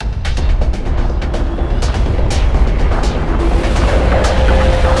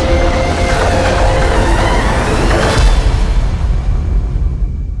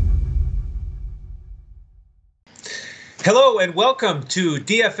and welcome to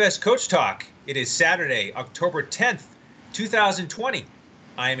DFS Coach Talk. It is Saturday, October 10th, 2020.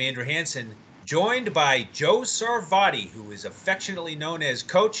 I am Andrew Hansen, joined by Joe Sarvati, who is affectionately known as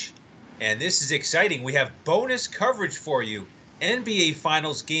Coach. And this is exciting. We have bonus coverage for you. NBA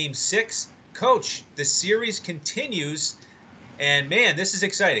Finals Game 6. Coach, the series continues. And man, this is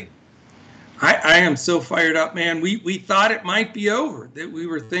exciting. I am so fired up, man. We thought it might be over, that we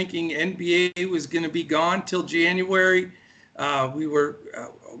were thinking NBA was going to be gone till January. We were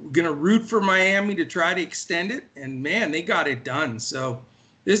going to root for Miami to try to extend it, and man, they got it done. So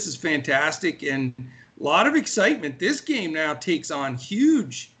this is fantastic and a lot of excitement. This game now takes on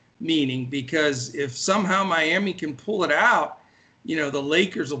huge meaning because if somehow Miami can pull it out, you know, the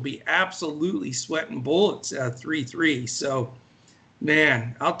Lakers will be absolutely sweating bullets at 3-3. So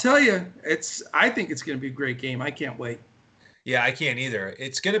man, I'll tell you, I think it's going to be a great game. I can't wait. Yeah, I can't either.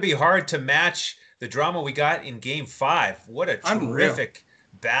 It's going to be hard to match the drama we got in Game 5. What a terrific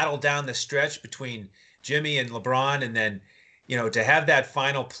battle down the stretch between Jimmy and LeBron. And then, you know, to have that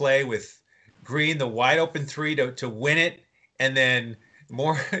final play with Green, the wide open three to win it. And then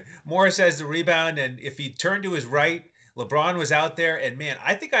Morris has the rebound. And if he turned to his right, LeBron was out there. And man,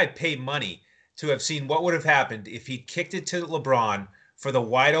 I think I'd pay money to have seen what would have happened if he kicked it to LeBron for the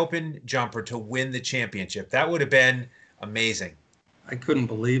wide open jumper to win the championship. That would have been amazing. I couldn't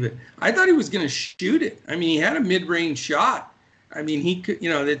believe it. I thought he was going to shoot it. I mean, he had a mid-range shot. I mean, he could, you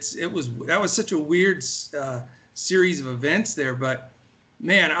know, that was such a weird series of events there. But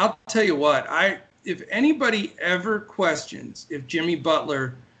man, I'll tell you what, if anybody ever questions if Jimmy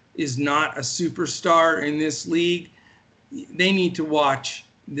Butler is not a superstar in this league, they need to watch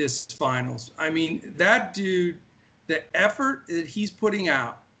this finals. I mean, that dude, the effort that he's putting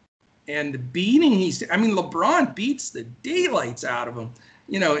out and the beating LeBron beats the daylights out of him,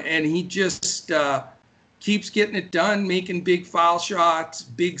 you know, and he just keeps getting it done, making big foul shots,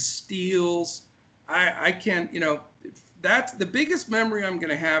 big steals. I can't, you know, that's the biggest memory I'm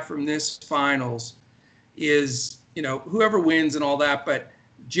going to have from this finals is, you know, whoever wins and all that, but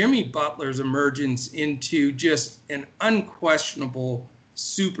Jimmy Butler's emergence into just an unquestionable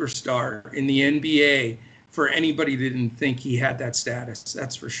superstar in the NBA for anybody that didn't think he had that status.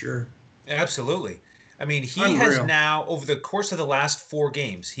 That's for sure. Absolutely. I mean, he Unreal. has now, over the course of the last 4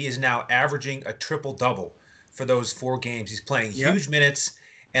 games, he is now averaging a triple-double for those 4 games. He's playing huge minutes.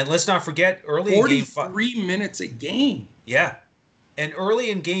 And let's not forget, early in Game 5. 43 minutes a game. Yeah. And early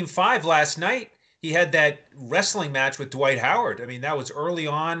in Game 5 last night, he had that wrestling match with Dwight Howard. I mean, that was early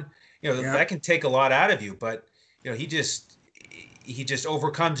on. You know, that can take a lot out of you. But, you know, he just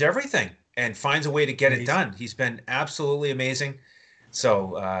overcomes everything and finds a way to get it done. He's been absolutely amazing.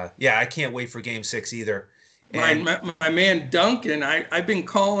 So, I can't wait for Game 6 either. And my man Duncan, I've been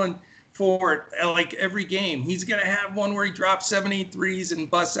calling for it like every game. He's going to have one where he drops 7-8 threes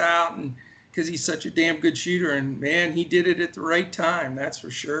and busts out, and because he's such a damn good shooter. And, man, he did it at the right time, that's for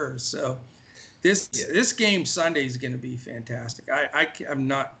sure. So this game Sunday is going to be fantastic.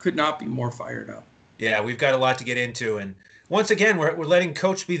 Could not be more fired up. Yeah, we've got a lot to get into. And once again, we're letting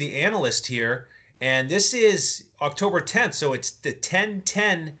Coach be the analyst here. And this is October 10th, so it's the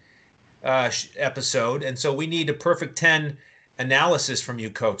 10-10 episode. And so we need a perfect 10 analysis from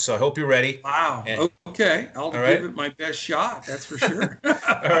you, Coach. So I hope you're ready. Wow. Okay. I'll give it my best shot. That's for sure.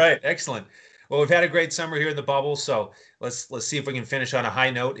 All right. Excellent. Well, we've had a great summer here in the bubble. So let's see if we can finish on a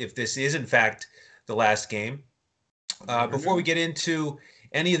high note if this is, in fact, the last game. Before we get into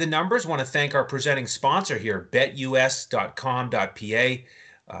any of the numbers, I want to thank our presenting sponsor here, betus.com.pa.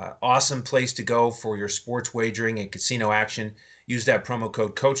 Awesome place to go for your sports wagering and casino action. Use that promo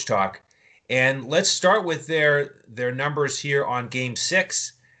code Coach Talk. And let's start with their numbers here on Game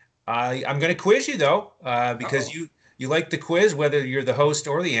 6. I'm going to quiz you, though, because you like the quiz, whether you're the host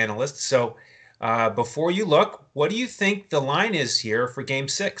or the analyst. So before you look, what do you think the line is here for Game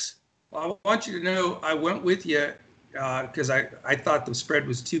 6? Well, I want you to know I went with you because I thought the spread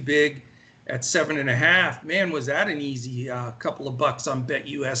was too big at 7.5. Man, was that an easy couple of bucks on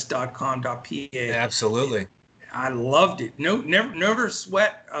betus.com.pa. Absolutely. I loved it. Never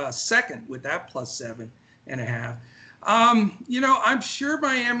sweat a second with that plus 7.5. You know, I'm sure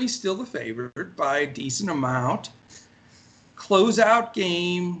Miami's still the favorite by a decent amount. Closeout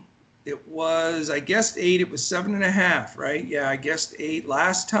game. It was, I guessed 8. It was 7.5, right? Yeah, I guessed 8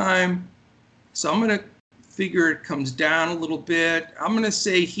 last time. So I'm going to figure it comes down a little bit. I'm going to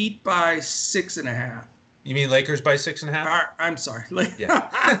say Heat by 6.5. You mean Lakers by 6.5? I'm sorry.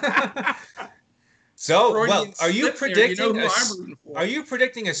 Yeah. So, well, are you predicting a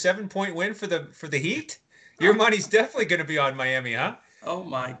 7-point win for the Heat? Your money's definitely going to be on Miami, huh? Oh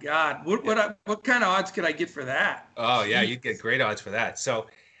my God. What kind of odds could I get for that? Oh yeah, Jeez. you'd get great odds for that. So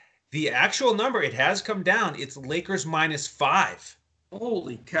the actual number, it has come down. It's Lakers -5.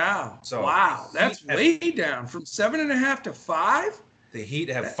 Holy cow. So Wow. That's way down from 7.5 to 5. the Heat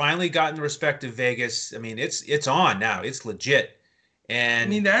have finally gotten the respect of Vegas. I mean, it's on now. It's legit. And I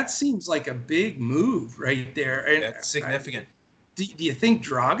mean, that seems like a big move right there. And that's significant. Do you think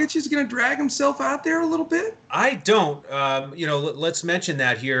Dragic is going to drag himself out there a little bit? I don't. Let's mention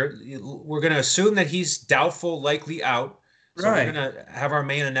that here. We're going to assume that he's doubtful, likely out. So right. We're going to have our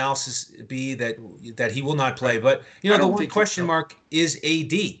main analysis be that he will not play. But, the one question mark is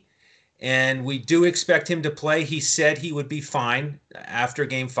AD. And we do expect him to play. He said he would be fine after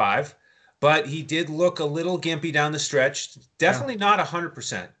Game 5. But he did look a little gimpy down the stretch. Definitely not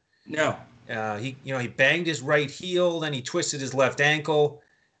 100%. No. He banged his right heel, then he twisted his left ankle.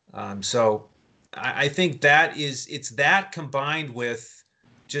 So I think it's that combined with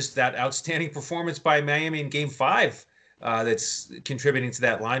just that outstanding performance by Miami in Game 5 that's contributing to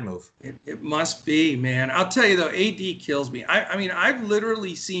that line move. It must be, man. I'll tell you though, AD kills me. I mean, I've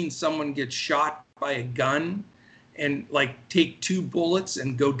literally seen someone get shot by a gun and like take 2 bullets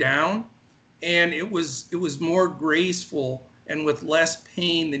and go down, and it was more graceful and with less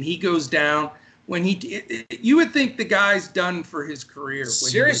pain than he goes down when you would think the guy's done for his career.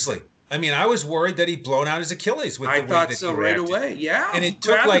 Seriously. I mean, I was worried that he'd blown out his Achilles with the way that he reacted. I thought so right away. Yeah. And it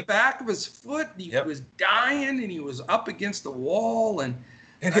took took the back of his foot. He was dying and he was up against the wall. And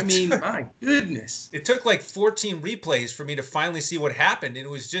I mean, my goodness. It took like 14 replays for me to finally see what happened. And it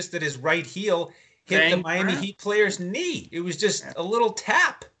was just that his right heel hit the Miami Heat player's knee. It was just a little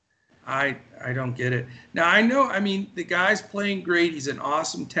tap. I don't get it. Now, I know, I mean, the guy's playing great. He's an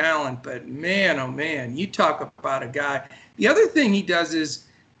awesome talent. But, man, oh, man, you talk about a guy. The other thing he does is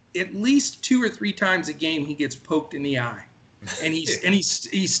at least 2 or 3 times a game he gets poked in the eye. And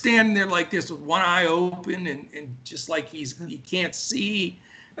he's standing there like this with one eye open and just like he can't see.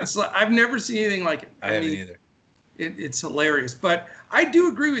 It's like, I've never seen anything like it. I haven't either. It's hilarious. But I do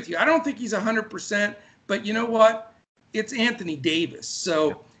agree with you. I don't think he's 100%. But you know what? It's Anthony Davis.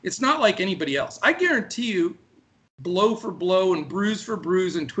 So it's not like anybody else. I guarantee you, blow for blow and bruise for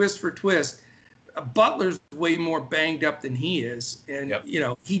bruise and twist for twist, Butler's way more banged up than he is. And,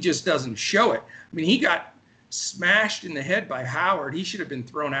 he just doesn't show it. I mean, he got smashed in the head by Howard. He should have been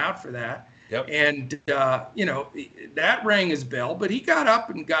thrown out for that. Yep. And, that rang his bell, but he got up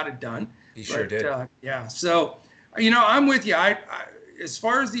and got it done. He sure did. Yeah. So, I'm with you. I as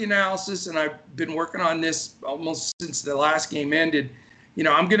far as the analysis, and I've been working on this almost since the last game ended,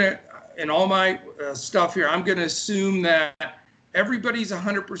 I'm going to, in all my stuff here, I'm going to assume that everybody's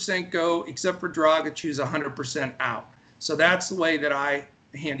 100% go except for Dragic, who's 100% out. So that's the way that I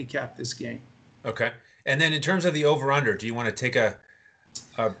handicap this game. Okay. And then in terms of the over-under, do you want to take a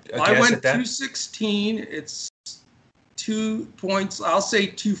guess I went at that? 216. It's 2 points. I'll say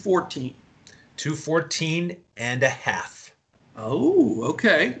 214. 214.5. Oh,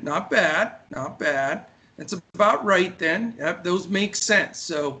 okay. Not bad. Not bad. That's about right then. Yep, those make sense.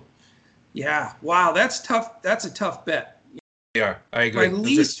 So, yeah. Wow, that's tough. That's a tough bet. They are. I agree. My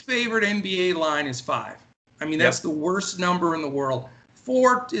least favorite NBA line is 5. I mean, that's the worst number in the world.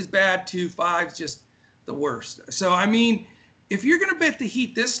 4 is bad too. 5 is just the worst. So, I mean, if you're going to bet the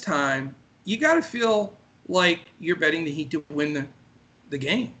Heat this time, you got to feel like you're betting the Heat to win the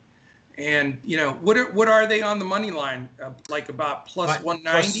game. And, what are they on the money line? Like about plus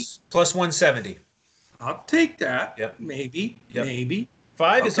 190? Plus 170. I'll take that. Yep. Maybe.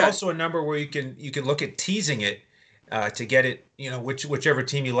 5 is also a number where you can look at teasing it to get it, whichever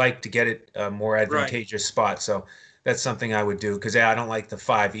team you like to get it a more advantageous spot. So that's something I would do because I don't like the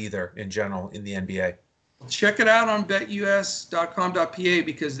 5 either in general in the NBA. Check it out on betus.com.pa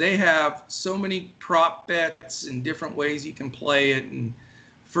because they have so many prop bets and different ways you can play it, and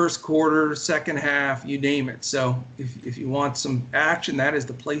first quarter, second half, you name it. So if you want some action, that is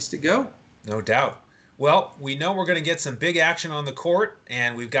the place to go. No doubt. Well, we know we're going to get some big action on the court,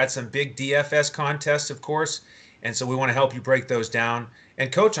 and we've got some big DFS contests, of course, and so we want to help you break those down.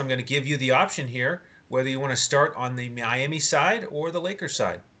 And, Coach, I'm going to give you the option here, whether you want to start on the Miami side or the Lakers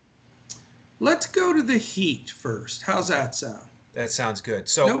side. Let's go to the Heat first. How's that sound? That sounds good.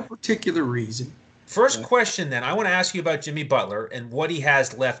 So, no particular reason. First question, then, I want to ask you about Jimmy Butler and what he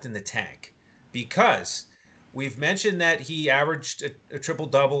has left in the tank, because we've mentioned that he averaged a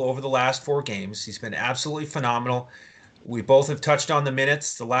triple-double over the last 4 games. He's been absolutely phenomenal. We both have touched on the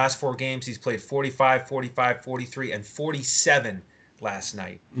minutes. The last 4 games, he's played 45, 45, 43, and 47 last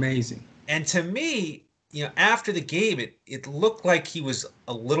night. Amazing. And to me, after the game, it looked like he was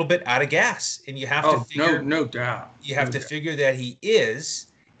a little bit out of gas, and you have to figure, no doubt, you have to figure that he is,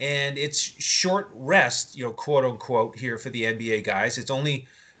 and it's short rest, quote unquote, here for the NBA guys. It's only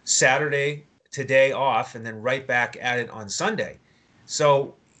Saturday today off, and then right back at it on Sunday.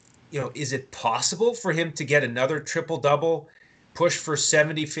 So, is it possible for him to get another triple double, push for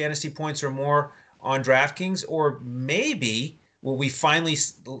 70 fantasy points or more on DraftKings, or maybe will we finally,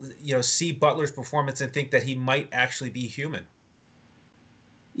 see Butler's performance and think that he might actually be human?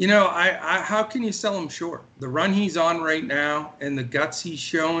 How can you sell him short? The run he's on right now and the guts he's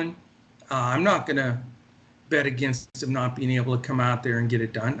showing, I'm not going to bet against him not being able to come out there and get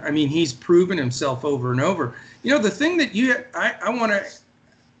it done. I mean, he's proven himself over and over. The thing that I want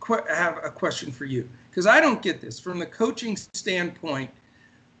to have a question for you, because I don't get this from the coaching standpoint.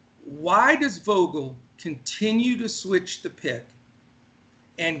 Why does Vogel continue to switch the pick,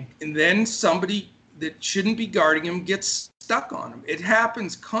 and then somebody that shouldn't be guarding him gets stuck on him? It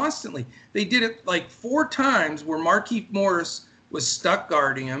happens constantly. They did it like 4 times where Markieff Morris was stuck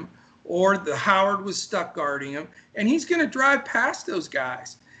guarding him, or the Howard was stuck guarding him, and he's going to drive past those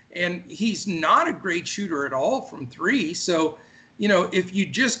guys. And he's not a great shooter at all from 3. So, if you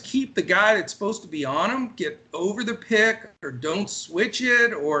just keep the guy that's supposed to be on him, get over the pick, or don't switch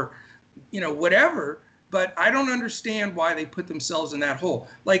it, or, whatever. But I don't understand why they put themselves in that hole.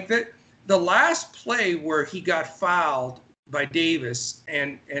 Like the last play where he got fouled by Davis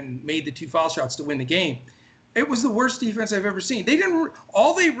and made the 2 foul shots to win the game, it was the worst defense I've ever seen.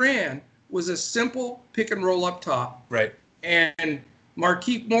 All they ran was a simple pick and roll up top. Right. And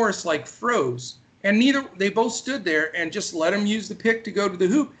Markieff Morris froze. And they both stood there and just let him use the pick to go to the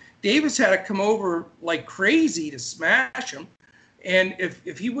hoop. Davis had to come over like crazy to smash him. And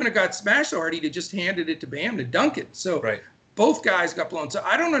if he wouldn't have got smashed already, he'd have just handed it to Bam to dunk it. So both guys got blown. So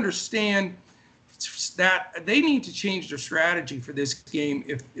I don't understand that. They need to change their strategy for this game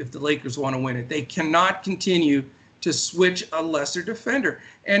if the Lakers want to win it. They cannot continue to switch a lesser defender.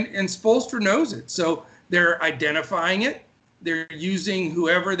 And Spoelstra knows it. So they're identifying it. They're using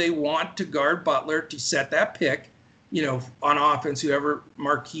whoever they want to guard Butler to set that pick, on offense, whoever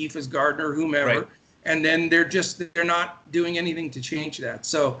Markieff is Gardner, whomever. Right. And then they're not doing anything to change that.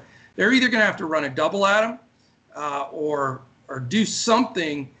 So they're either going to have to run a double at him or do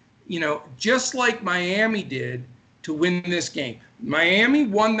something, just like Miami did to win this game. Miami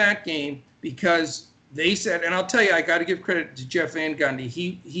won that game because they said, and I'll tell you, I got to give credit to Jeff Van Gundy.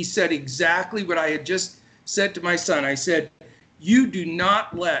 He said exactly what I had just said to my son. I said, you do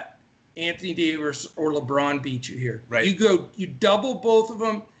not let Anthony Davis or LeBron beat you here. Right. You double both of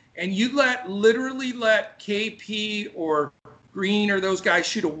them, and you literally let KP or Green or those guys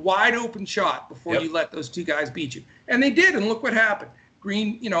shoot a wide open shot before you let those 2 guys beat you. And they did, and look what happened.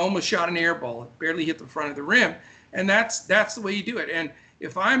 Green, almost shot an air ball. It barely hit the front of the rim. And that's the way you do it. And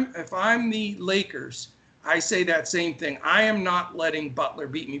if I'm the Lakers, I say that same thing. I am not letting Butler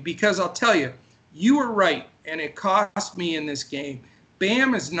beat me, because I'll tell you, you were right, and it cost me in this game.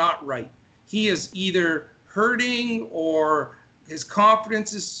 Bam is not right. He is either hurting, or his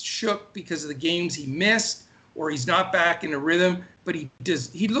confidence is shook because of the games he missed, or he's not back in the rhythm. But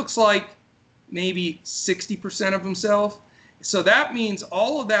he looks like maybe 60% of himself. So that means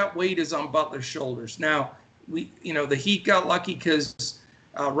all of that weight is on Butler's shoulders. Now, the Heat got lucky because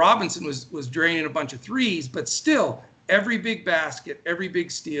Robinson was draining a bunch of threes, but still, every big basket, every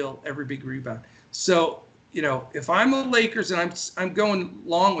big steal, every big rebound. So, if I'm the Lakers, and I'm going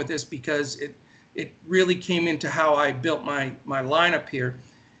along with this because it really came into how I built my lineup here,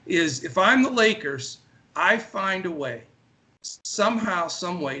 is if I'm the Lakers, I find a way, somehow,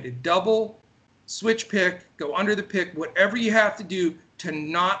 some way, to double, switch pick, go under the pick, whatever you have to do to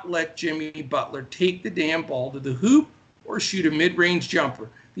not let Jimmy Butler take the damn ball to the hoop or shoot a mid-range jumper.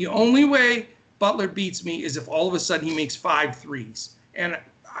 The only way Butler beats me is if all of a sudden he makes 5 threes. And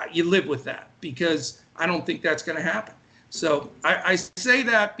you live with that, because I don't think that's going to happen. So I say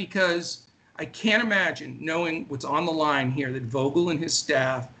that because I can't imagine, knowing what's on the line here, that Vogel and his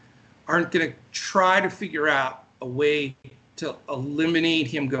staff aren't going to try to figure out a way to eliminate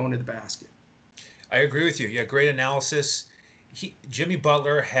him going to the basket. I agree with you. Yeah, great analysis. Jimmy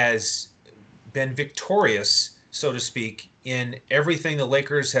Butler has been victorious, so to speak, in everything the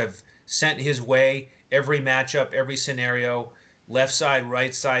Lakers have sent his way, every matchup, every scenario, left side,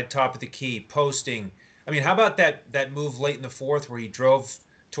 right side, top of the key, posting. I mean, how about that move late in the 4th where he drove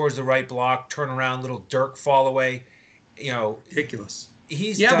towards the right block, turn around, little Dirk fall away? Ridiculous.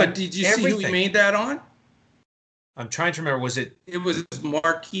 But did you see who he made that on? I'm trying to remember. Was it? It was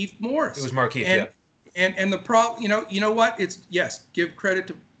Markieff Morris. It was Markieff. And the problem, you know what? Give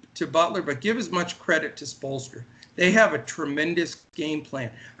credit to Butler, but give as much credit to Spoelstra. They have a tremendous game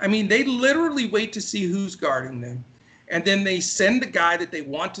plan. I mean, they literally wait to see who's guarding them, and then they send the guy that they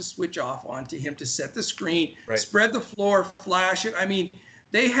want to switch off onto him to set the screen, spread the floor, flash it. I mean,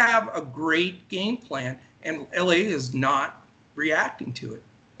 they have a great game plan, and LA is not reacting to it.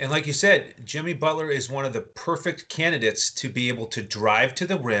 And like you said, Jimmy Butler is one of the perfect candidates to be able to drive to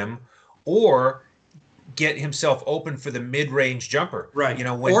the rim or get himself open for the mid-range jumper. Right. You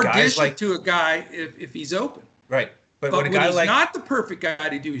know, when or guys dish like it to a guy if he's open. Right. But when a guy he's like not the perfect guy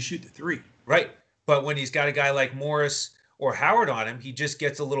to do is shoot the three. Right. But when he's got a guy like Morris or Howard on him, he just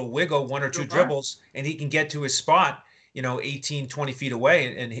gets a little wiggle, one or two dribbles, and he can get to his spot, 18, 20 feet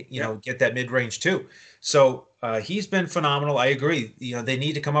away and get that mid-range too. So he's been phenomenal. I agree. They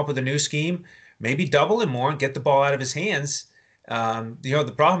need to come up with a new scheme, maybe double him more and get the ball out of his hands.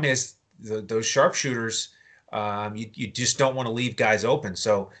 The problem is those sharpshooters, you just don't want to leave guys open.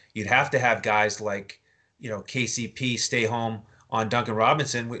 So you'd have to have guys like, KCP stay home on Duncan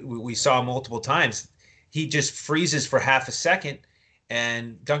Robinson. We saw multiple times. He just freezes for half a second,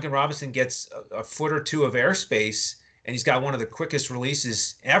 and Duncan Robinson gets a foot or two of airspace, and he's got one of the quickest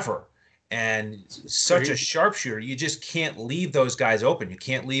releases ever. And such a sharpshooter, you just can't leave those guys open. You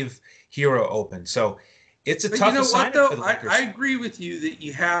can't leave Hero open. So it's a tough assignment for the Lakers. I agree with you that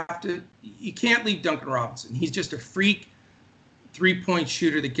you can't leave Duncan Robinson. He's just a freak three-point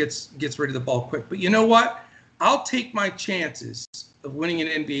shooter that gets rid of the ball quick. But you know what? I'll take my chances of winning an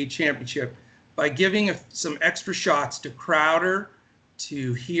NBA championship by giving some extra shots to Crowder,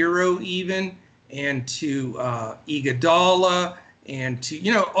 to Hero even, and to Iguodala, and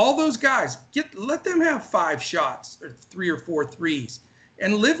to all those guys. Let them have 5 shots or 3 or 4 threes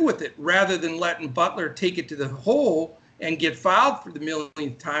and live with it, rather than letting Butler take it to the hole and get fouled for the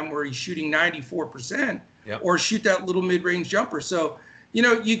millionth time where he's shooting 94%, or shoot that little mid-range jumper. So,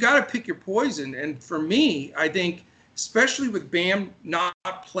 you got to pick your poison. And for me, I think, especially with Bam not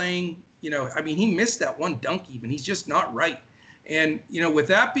playing, he missed that one dunk even. He's just not right. And, with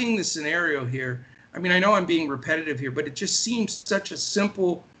that being the scenario here, I know I'm being repetitive here, but it just seems such a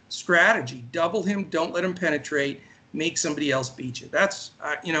simple strategy. Double him, don't let him penetrate, make somebody else beat you. That's,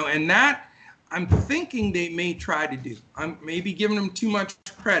 and that I'm thinking they may try to do. I'm maybe giving them too much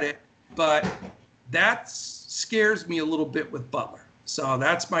credit, but that scares me a little bit with Butler. So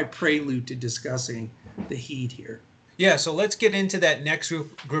that's my prelude to discussing the Heat here. Yeah, so let's get into that next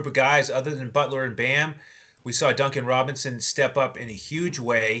group of guys other than Butler and Bam. We saw Duncan Robinson step up in a huge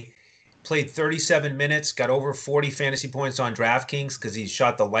way. Played 37 minutes, got over 40 fantasy points on DraftKings because he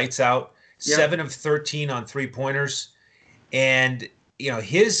shot the lights out. 7 of 13 on three-pointers. And,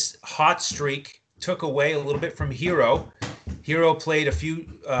 his hot streak took away a little bit from Hero. Hero played a few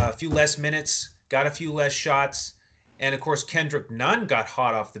less minutes, got a few less shots. And, of course, Kendrick Nunn got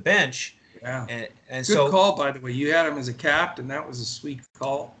hot off the bench. Yeah. And Good call, by the way. You had him as a captain. That was a sweet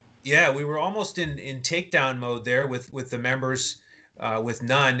call. Yeah, we were almost in takedown mode there with the members. With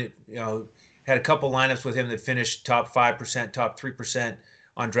Nunn, had a couple lineups with him that finished top 5%, top 3%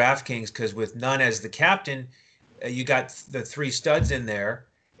 on DraftKings, because with Nunn as the captain, you got the 3 studs in there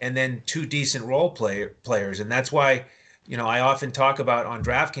and then 2 decent role players. And that's why, I often talk about on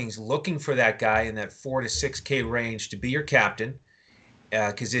DraftKings looking for that guy in that $4 to $6K range to be your captain,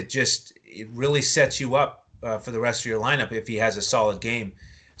 because it really sets you up for the rest of your lineup if he has a solid game.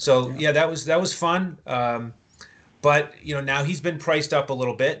 So, that was fun. But, now he's been priced up a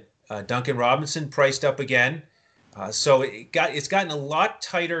little bit. Duncan Robinson priced up again. So it's gotten a lot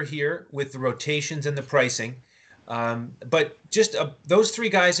tighter here with the rotations and the pricing. But just those 3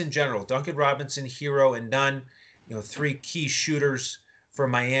 guys in general, Duncan Robinson, Hero, and Nunn, 3 key shooters for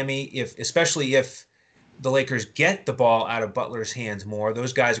Miami, especially if the Lakers get the ball out of Butler's hands more,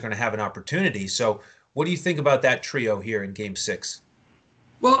 those guys are going to have an opportunity. So what do you think about that trio here in Game 6?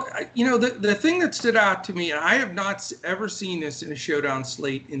 Well, the thing that stood out to me, and I have not ever seen this in a showdown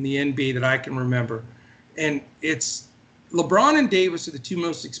slate in the NBA that I can remember, and it's LeBron and Davis are the 2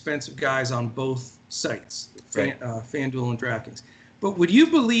 most expensive guys on both sites, FanDuel and DraftKings. But would you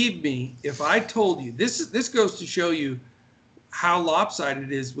believe me if I told you, this goes to show you how lopsided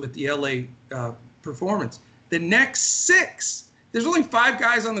it is with the LA performance. The next 6, there's only 5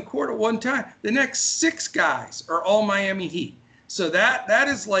 guys on the court at one time. The next 6 guys are all Miami Heat. So that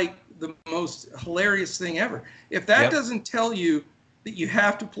is like the most hilarious thing ever. If that doesn't tell you that you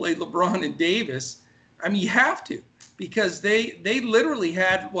have to play LeBron and Davis, you have to, because they literally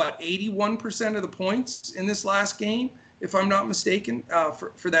had 81% of the points in this last game, if I'm not mistaken,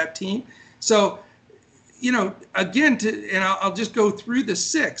 for that team. So, again, and I'll just go through the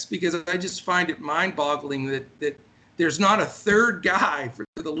 6 because I just find it mind-boggling that there's not a third guy for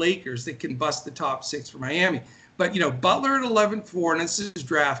the Lakers that can bust the top 6 for Miami. But, Butler at 11-4, and this is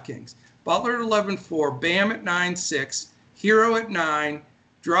DraftKings. Butler at 11-4, Bam at 9-6, Hero at 9,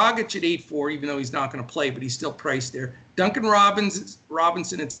 Dragic at 8-4, even though he's not going to play, but he's still priced there. Duncan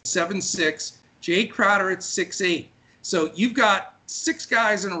Robinson at 7-6, Jay Crowder at 6-8. So you've got 6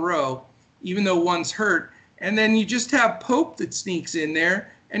 guys in a row, even though one's hurt. And then you just have Pope that sneaks in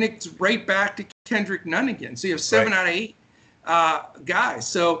there, and it's right back to Kendrick Nunn again. So you have 7 out of 8 guys.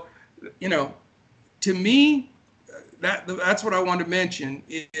 So, to me, that's what I want to mention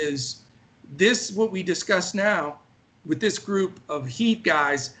is this, what we discuss now with this group of Heat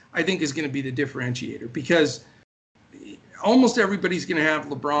guys, I think is going to be the differentiator, because almost everybody's going to have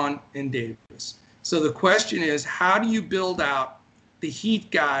LeBron and Davis. So the question is, how do you build out the Heat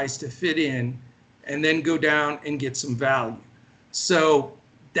guys to fit in and then go down and get some value? So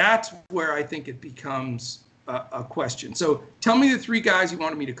that's where I think it becomes a question. So tell me the 3 guys you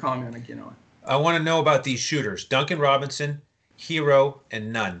wanted me to comment again on. I want to know about these shooters: Duncan Robinson, Hero,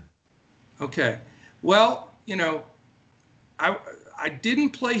 and Nunn. Okay. Well, I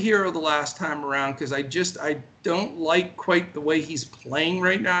didn't play Hero the last time around because I don't like quite the way he's playing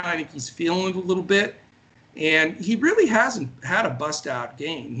right now. I think he's feeling it a little bit. And he really hasn't had a bust-out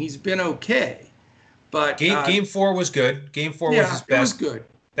game. He's been okay. But Game 4 was good. Game 4 was his best. It was good.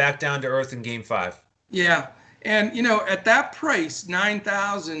 Back down to earth in Game 5. Yeah. And, at that price,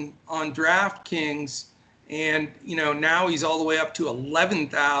 $9,000 on DraftKings, and, now he's all the way up to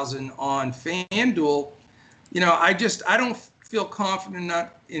 $11,000 on FanDuel, I don't feel confident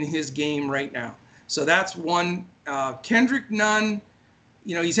enough in his game right now. So that's one. Kendrick Nunn,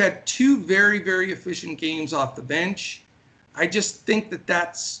 he's had 2 very, very efficient games off the bench. I just think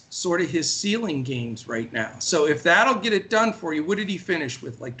that's sort of his ceiling games right now. So if that'll get it done for you, what did he finish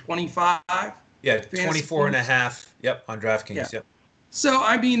with? Like 25? Yeah, 24 and a half. Yep, on DraftKings. Yeah. Yep. So,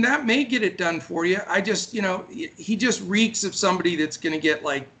 that may get it done for you. I just, he just reeks of somebody that's going to get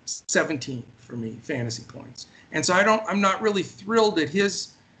like 17 for me, fantasy points. And so I'm not really thrilled that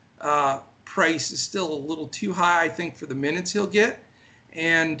his price is still a little too high, I think, for the minutes he'll get.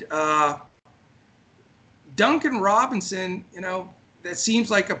 And Duncan Robinson, that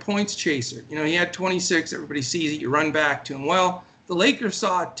seems like a points chaser. He had 26. Everybody sees it. You run back to him. Well, the Lakers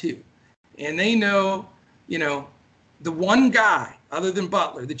saw it too. And they know, the one guy other than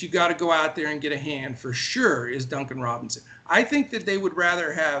Butler that you got to go out there and get a hand for sure is Duncan Robinson. I think that they would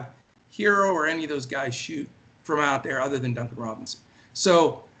rather have Hero or any of those guys shoot from out there other than Duncan Robinson.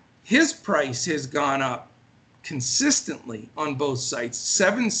 So his price has gone up consistently on both sites.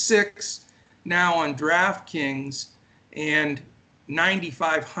 7.6 now on DraftKings and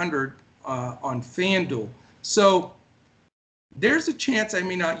 9,500 on FanDuel. So there's a chance I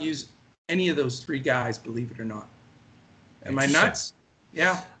may not use any of those 3 guys, believe it or not. Am I nuts?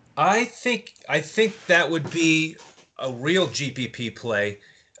 Yeah. I think that would be a real GPP play.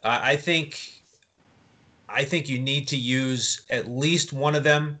 I think you need to use at least one of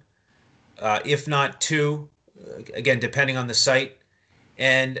them, if not 2, again, depending on the site.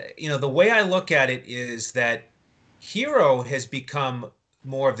 And, the way I look at it is that Hero has become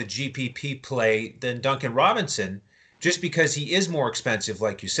more of the GPP play than Duncan Robinson, just because he is more expensive,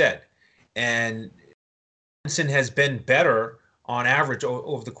 like you said. And Robinson has been better on average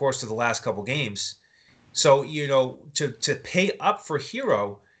over the course of the last couple games. So, to pay up for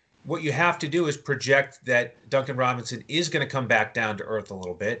Hero, what you have to do is project that Duncan Robinson is going to come back down to earth a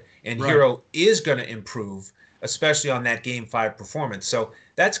little bit, and right. Hero is going to improve, especially on that Game 5 performance. So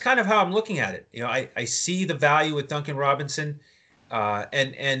that's kind of how I'm looking at it. I see the value with Duncan Robinson,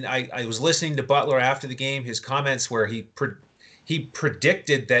 and I was listening to Butler after the game, his comments where he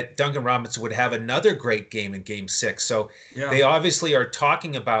predicted that Duncan Robinson would have another great game in Game 6. So They obviously are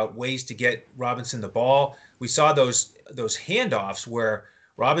talking about ways to get Robinson the ball. We saw those handoffs where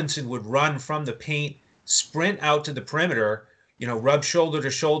Robinson would run from the paint, sprint out to the perimeter, rub shoulder to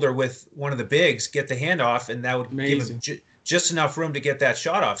shoulder with one of the bigs, get the handoff, and that would give him just enough room to get that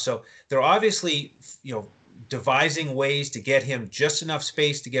shot off. So they're obviously, devising ways to get him just enough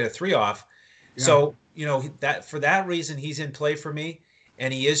space to get a 3 off. Yeah. So, that for that reason, he's in play for me,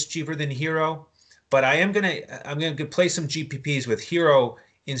 and he is cheaper than Hero. But I'm gonna play some GPPs with Hero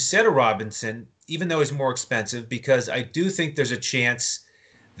instead of Robinson, even though he's more expensive, because I do think there's a chance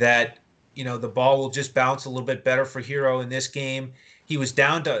that the ball will just bounce a little bit better for Hero in this game. He was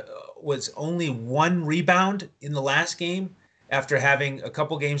down to was only 1 rebound in the last game after having a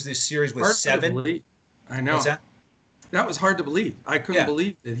couple games this series with 7. I know. What's that? That was hard to believe. I couldn't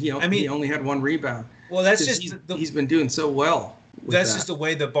believe that he only had 1 rebound. Well, that's just he's been doing so well. That's just the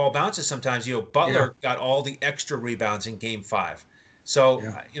way the ball bounces sometimes. Butler got all the extra rebounds in Game 5. So,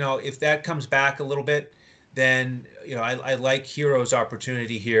 if that comes back a little bit, then, I like Hero's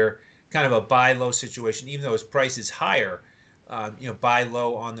opportunity here, kind of a buy low situation, even though his price is higher, buy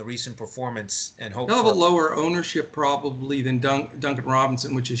low on the recent performance and hope He'll have for a lower ownership probably than Duncan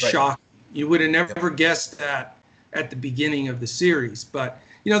Robinson, which is shocking. You would have never guessed that at the beginning of the series. But,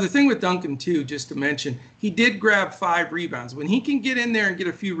 the thing with Duncan, too, just to mention, he did grab 5 rebounds. When he can get in there and get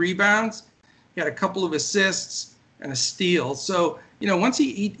a few rebounds, he had a couple of assists and a steal. So, once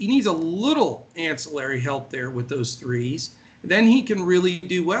he needs a little ancillary help there with those threes, then he can really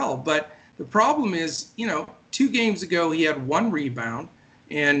do well. But the problem is, 2 games ago, he had 1 rebound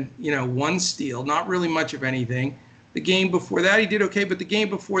and, 1 steal, not really much of anything. The game before that, he did okay. But the game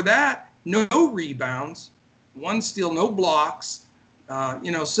before that, no rebounds, 1 steal, no blocks.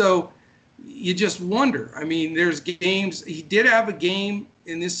 So you just wonder. I mean, there's games. He did have a game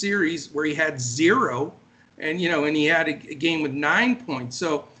in this series where he had 0, and he had a game with 9 points.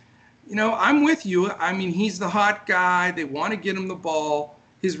 So, I'm with you. I mean, he's the hot guy. They want to get him the ball.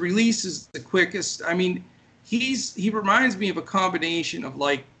 His release is the quickest. I mean, he reminds me of a combination of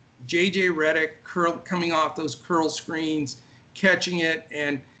like J.J. Redick coming off those curl screens, catching it,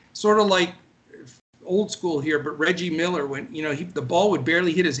 and sort of like old school here, but Reggie Miller, when the ball would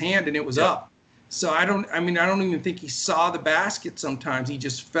barely hit his hand and it was up. So I don't even think he saw the basket sometimes. He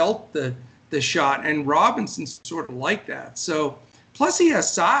just felt the shot, and Robinson's sort of like that. So plus he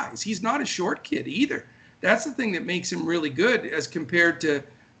has size. He's not a short kid either. That's the thing that makes him really good as compared to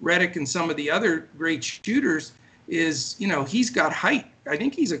Redick and some of the other great shooters is, he's got height. I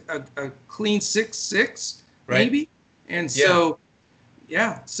think he's a clean 6'6", maybe. And so,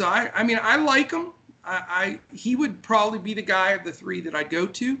 so I like him. He would probably be the guy of the 3 that I'd go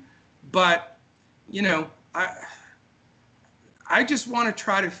to, but I just want to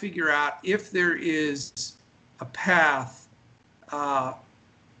try to figure out if there is a path, to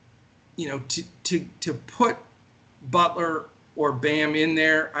put Butler or Bam in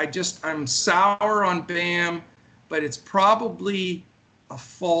there. I'm sour on Bam, but it's probably a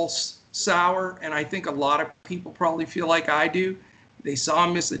false sour, and I think a lot of people probably feel like I do. They saw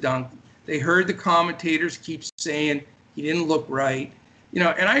him miss the dunk. They heard the commentators keep saying he didn't look right, and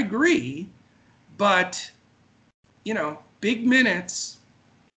I agree, but, big minutes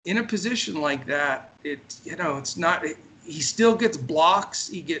in a position like that, it's not, he still gets blocks.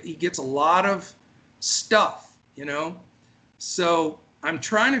 He gets a lot of stuff, So I'm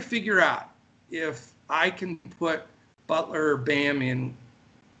trying to figure out if I can put Butler or Bam in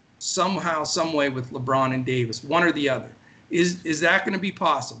somehow, some way with LeBron and Davis, one or the other. Is that going to be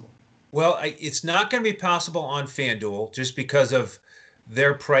possible? Well, it's not going to be possible on FanDuel just because of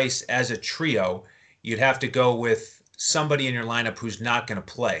their price as a trio. You'd have to go with somebody in your lineup who's not going to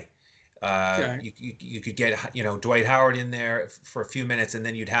play. Okay. You could get Dwight Howard in there for a few minutes, and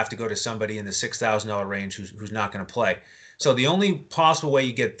then you'd have to go to somebody in the $6,000 range who's not going to play. So the only possible way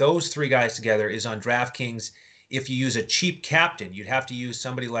you get those 3 guys together is on DraftKings. If you use a cheap captain, you'd have to use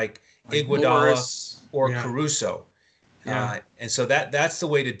somebody like Iguodala or Caruso. And so that's the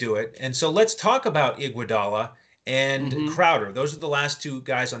way to do it. And so let's talk about Iguodala and Crowder. Those are the last 2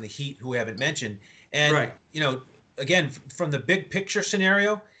 guys on the Heat who we haven't mentioned. And, again, from the big picture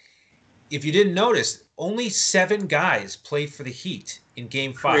scenario, if you didn't notice, only 7 guys played for the Heat in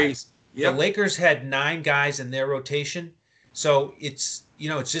Game 5. Yep. The Lakers had 9 guys in their rotation. So it's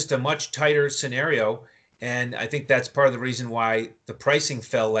just a much tighter scenario. And I think that's part of the reason why the pricing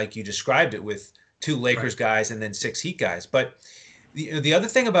fell like you described it, with 2 Lakers guys and then 6 Heat guys. But the other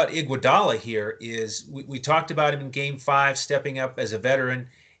thing about Iguodala here is we talked about him in Game 5 stepping up as a veteran,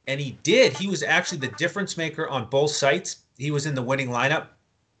 and he was actually the difference maker on both sites. He was in the winning lineup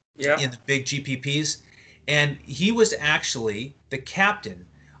in the big GPPs, and he was actually the captain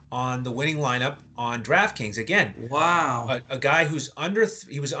on the winning lineup on DraftKings. Again, wow, a guy who's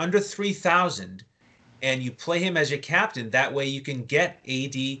he was under 3,000, and you play him as your captain. That way you can get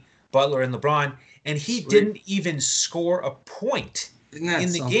AD, Butler, and LeBron. And he didn't even score a point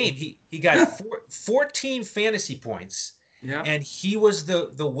in the game. He got 14 fantasy points, and he was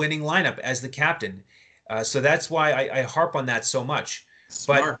the winning lineup as the captain. So that's why I harp on that so much.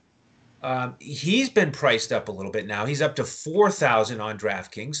 Smart. But he's been priced up a little bit now. He's up to 4,000 on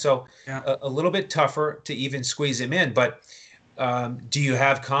DraftKings, so a little bit tougher to even squeeze him in. But do you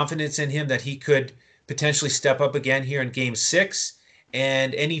have confidence in him that he could potentially step up again here in Game 6?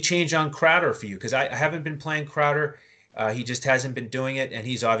 And any change on Crowder for you? Because I haven't been playing Crowder. He just hasn't been doing it, and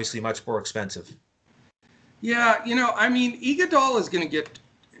he's obviously much more expensive. Yeah, Iguodala is going to get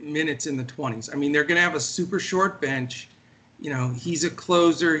minutes in the 20s. I mean, they're going to have a super short bench. He's a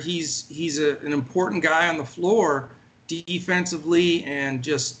closer. He's an important guy on the floor defensively and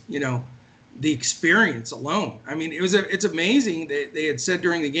just, the experience alone. I mean, it's amazing. They had said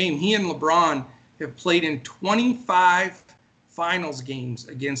during the game, he and LeBron have played in 25 finals games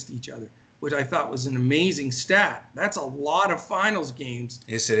against each other, which I thought was an amazing stat. That's a lot of finals games.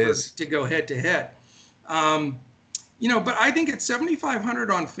 Yes, it is. To go head to head. But I think at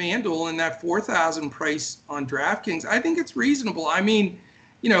 7,500 on FanDuel and that 4,000 price on DraftKings, I think it's reasonable. I mean,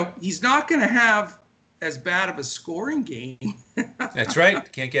 he's not going to have as bad of a scoring game. That's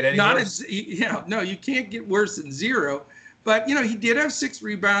right. Can't get any worse. No, you can't get worse than 0. But, he did have 6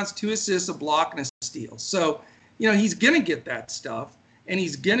 rebounds, 2 assists, a block, and a steal. So, he's going to get that stuff, and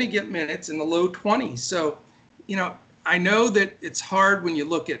he's going to get minutes in the low 20s. So, I know that it's hard when you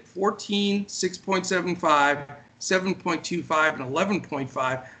look at 14, 6.75, 7.25, and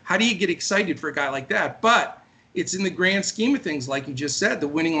 11.5. How do you get excited for a guy like that? But it's in the grand scheme of things, like you just said. The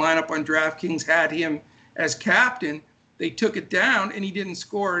winning lineup on DraftKings had him as captain. They took it down, and he didn't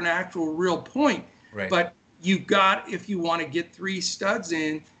score an actual real point. Right. But if you want to get 3 studs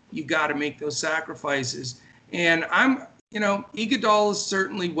in, you got to make those sacrifices. And Iguodala is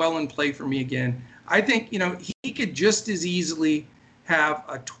certainly well in play for me again. I think, he could just as easily have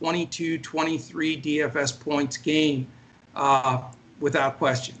a 22, 23 DFS points game without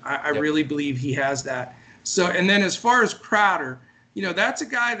question. I really believe he has that. So, and then as far as Crowder, that's a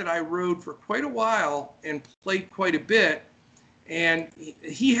guy that I rode for quite a while and played quite a bit, and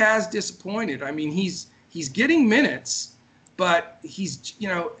he has disappointed. I mean, he's getting minutes, but he's,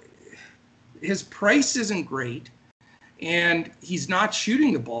 his price isn't great, and he's not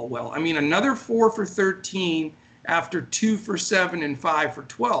shooting the ball well. I mean, another 4 for 13 after 2 for 7 and 5 for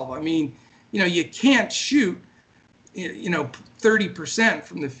 12. I mean, you can't shoot, 30%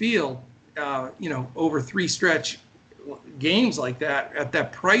 from the field, over 3 stretch games like that at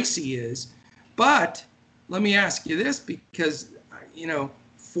that price he is. But let me ask you this, because,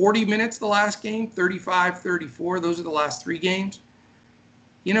 40 minutes the last game, 35, 34, those are the last 3 games.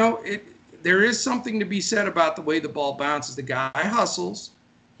 There is something to be said about the way the ball bounces. The guy hustles,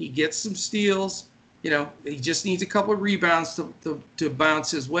 he gets some steals, he just needs a couple of rebounds to bounce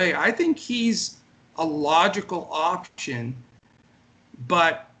his way. I think he's a logical option,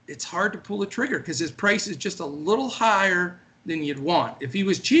 but it's hard to pull the trigger because his price is just a little higher than you'd want. If he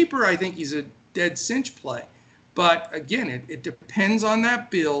was cheaper, I think he's a dead cinch play. But again, it depends on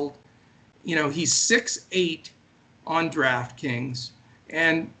that build. He's 6'8" on DraftKings,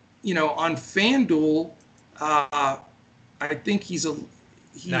 and on FanDuel, I think he's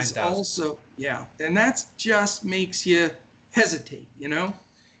 9,000. also, and that just makes you hesitate,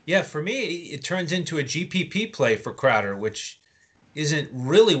 Yeah, for me, it turns into a GPP play for Crowder, which isn't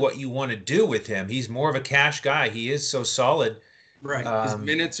really what you want to do with him. He's more of a cash guy. He is so solid. Right. His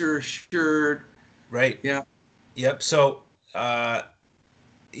minutes are assured. Right. Yeah. Yep. So,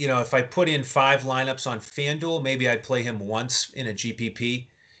 if I put in 5 lineups on FanDuel, maybe I'd play him once in a GPP.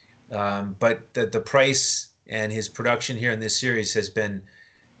 But the price and his production here in this series has been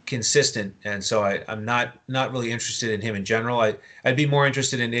consistent, and so I'm not really interested in him in general. I'd be more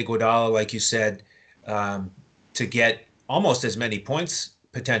interested in Iguodala, like you said, to get almost as many points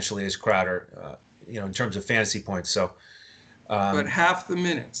potentially as Crowder, in terms of fantasy points. So, but half the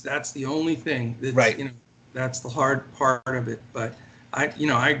minutes, that's the only thing. That's, right. That's the hard part of it. But I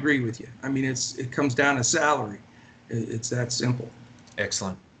agree with you. I mean, it comes down to salary. It's that simple.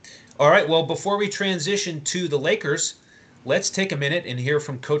 Excellent. All right. Well, before we transition to the Lakers, let's take a minute and hear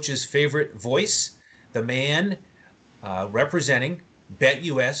from Coach's favorite voice, the man representing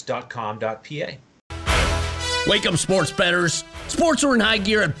BetUS.com.pa. Wake up, sports bettors. Sports are in high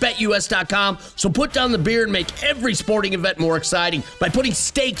gear at BetUS.com, so put down the beer and make every sporting event more exciting by putting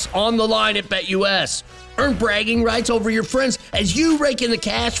stakes on the line at BetUS. Earn bragging rights over your friends as you rake in the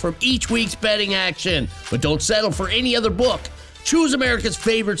cash from each week's betting action. But don't settle for any other book. Choose America's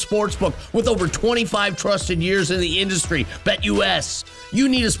favorite sports book with over 25 trusted years in the industry, BetUS. You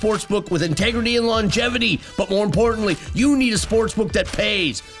need a sports book with integrity and longevity, but more importantly, you need a sports book that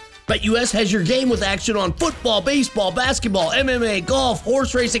pays. BetUS has your game with action on football, baseball, basketball, MMA, golf,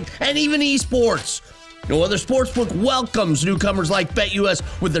 horse racing, and even esports. No other sportsbook welcomes newcomers like BetUS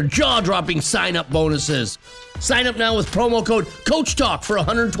with their jaw-dropping sign-up bonuses. Sign up now with promo code CoachTalk for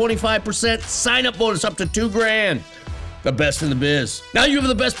 125% sign-up bonus up to $2,000. The best in the biz. Now you have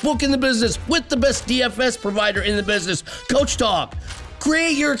the best book in the business with the best DFS provider in the business, Coach Talk.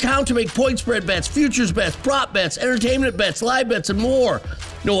 Create your account to make point spread bets, futures bets, prop bets, entertainment bets, live bets, and more.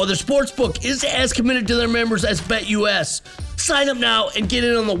 No other sportsbook is as committed to their members as BetUS. Sign up now and get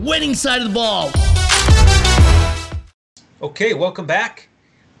in on the winning side of the ball. Okay, welcome back.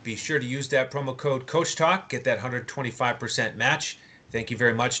 Be sure to use that promo code Coach Talk, get that 125% match. Thank you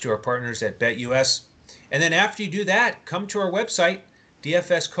very much to our partners at BetUS. And then after you do that, come to our website,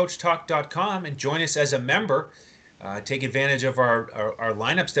 dfscoachtalk.com, and join us as a member. Take advantage of our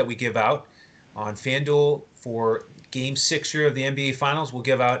lineups that we give out on FanDuel for Game 6 here of the NBA Finals. We'll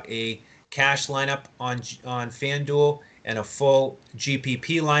give out a cash lineup on FanDuel and a full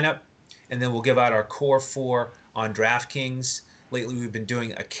GPP lineup. And then we'll give out our Core 4 on DraftKings. Lately, we've been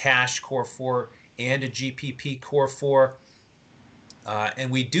doing a cash Core 4 and a GPP Core 4. And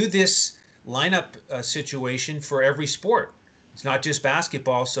we do this lineup situation for every sport. It's not just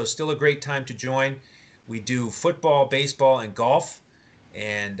basketball, so still a great time to join. We do football, baseball, and golf,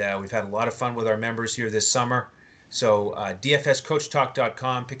 and we've had a lot of fun with our members here this summer. So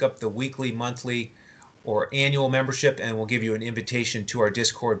dfscoachtalk.com, pick up the weekly, monthly, or annual membership, and we'll give you an invitation to our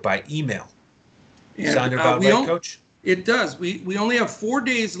Discord by email. Sound about right, Coach? It does. We only have 4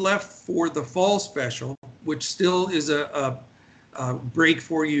 days left for the fall special, which still is a break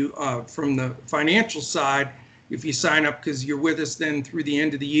for you from the financial side. If you sign up, because you're with us then through the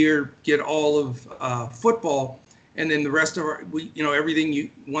end of the year, get all of football, and then the rest of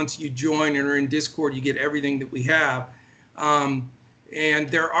everything once you join and are in Discord, you get everything that we have. And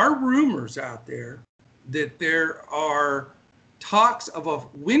there are rumors out there that there are talks of a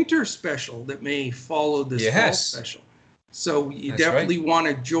winter special that may follow this fall special. So you definitely want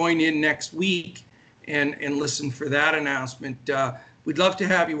to join in next week and listen for that announcement. We'd love to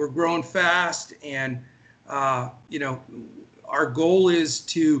have you. We're growing fast, and our goal is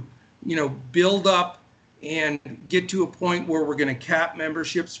to, build up and get to a point where we're going to cap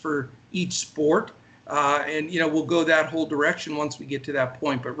memberships for each sport. And we'll go that whole direction once we get to that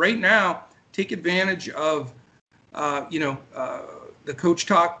point. But right now, take advantage of, the Coach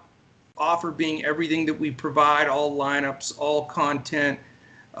Talk offer being everything that we provide, all lineups, all content,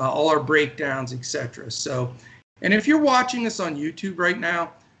 all our breakdowns, etc. So, and if you're watching us on YouTube right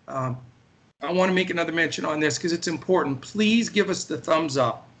now, I want to make another mention on this because it's important. Please give us the thumbs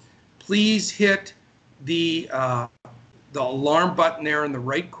up. Please hit the alarm button there in the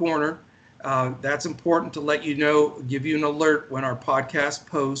right corner. That's important to let you know, give you an alert when our podcast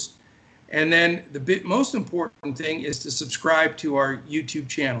posts. And then the most important thing is to subscribe to our YouTube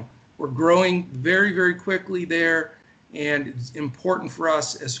channel. We're growing very, very quickly there, and it's important for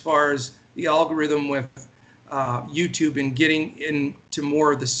us as far as the algorithm with YouTube and getting into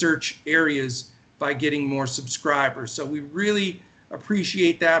more of the search areas by getting more subscribers. So we really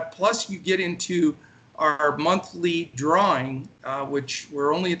appreciate that. Plus, you get into our monthly drawing, which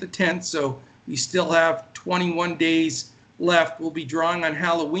we're only at the 10th, so we still have 21 days left. We'll be drawing on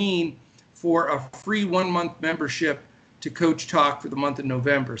Halloween for a free 1-month membership to Coach Talk for the month of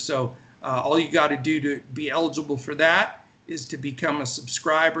November. So all you got to do to be eligible for that is to become a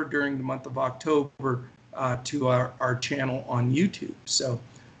subscriber during the month of October to our channel on YouTube. So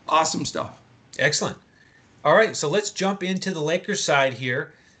awesome stuff. Excellent. All right, so let's jump into the Lakers side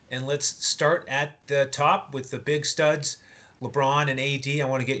here, and let's start at the top with the big studs, LeBron and AD. I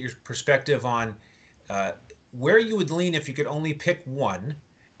want to get your perspective on where you would lean if you could only pick one.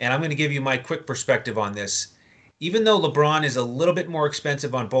 And I'm going to give you my quick perspective on this. Even though LeBron is a little bit more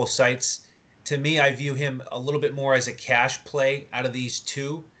expensive on both sites, to me, I view him a little bit more as a cash play out of these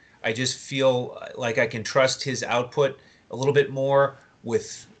two. I just feel like I can trust his output a little bit more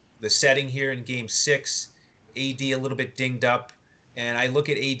with the setting here in Game 6. AD a little bit dinged up, and I look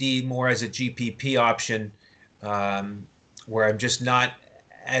at AD more as a GPP option, where I'm just not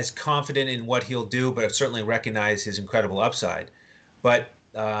as confident in what he'll do, but I certainly recognize his incredible upside. But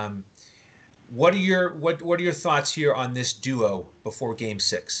what are your thoughts here on this duo before Game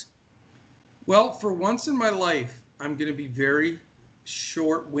 6? Well, for once in my life, I'm going to be very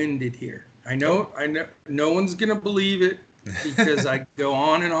short-winded here. I know no one's going to believe it because I go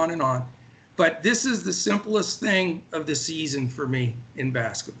on and on and on. But this is the simplest thing of the season for me in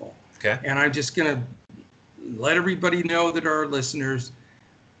basketball. Okay. And I'm just going to let everybody know that our listeners,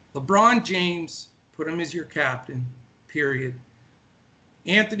 LeBron James, put him as your captain, period.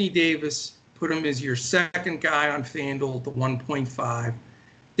 Anthony Davis, put him as your second guy on FanDuel at the 1.5.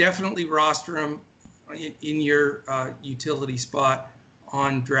 Definitely roster him in your utility spot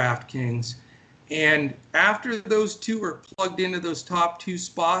on DraftKings. And after those two are plugged into those top two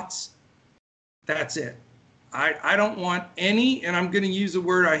spots, that's it. I don't want any, and I'm going to use a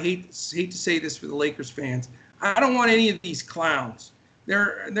word I hate to say this for the Lakers fans. I don't want any of these clowns.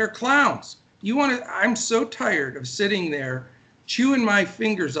 They're clowns. I'm so tired of sitting there chewing my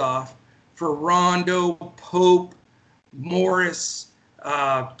fingers off for Rondo, Pope, Morris,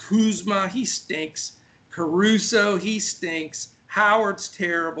 Kuzma, he stinks. Caruso, he stinks. Howard's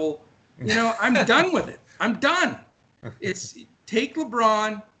terrible. I'm done with it. I'm done. It's take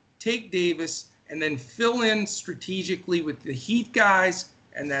LeBron, take Davis, and then fill in strategically with the Heat guys,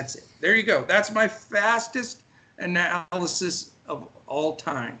 and that's it. There you go. That's my fastest analysis of all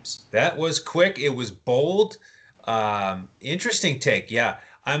times. That was quick. It was bold. Interesting take. Yeah.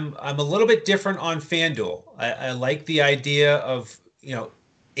 I'm a little bit different on FanDuel. I like the idea of,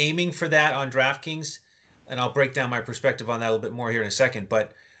 aiming for that on DraftKings, and I'll break down my perspective on that a little bit more here in a second.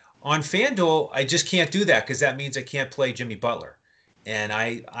 But on FanDuel, I just can't do that because that means I can't play Jimmy Butler. And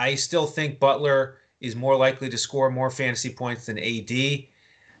I still think Butler is more likely to score more fantasy points than AD.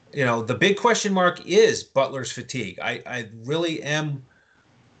 The big question mark is Butler's fatigue. I really am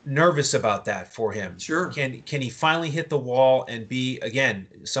nervous about that for him. Sure. Can he finally hit the wall and be, again,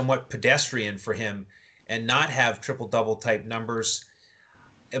 somewhat pedestrian for him and not have triple-double type numbers?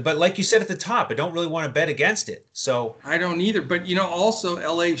 But like you said at the top, I don't really want to bet against it. So I don't either. But, also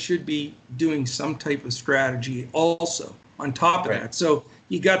LA should be doing some type of strategy also on top of that. So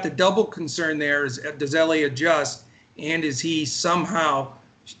you got the double concern there is, does LA adjust? And is he somehow,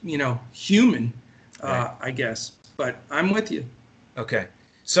 human, I guess. But I'm with you. Okay.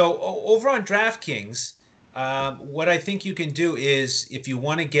 So over on DraftKings, what I think you can do is if you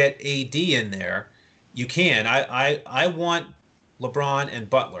want to get AD in there, you can. I want LeBron and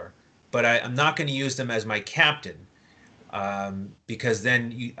Butler, but I'm not going to use them as my captain because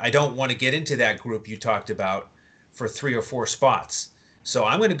then I don't want to get into that group you talked about for 3 or 4 spots. So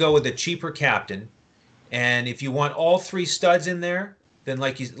I'm going to go with a cheaper captain. And if you want all 3 studs in there, then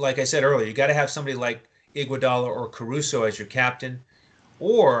like I said earlier, you got to have somebody like Iguodala or Caruso as your captain.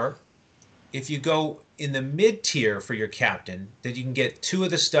 Or if you go in the mid-tier for your captain, then you can get 2 of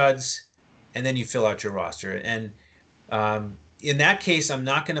the studs, and then you fill out your roster. And in that case, I'm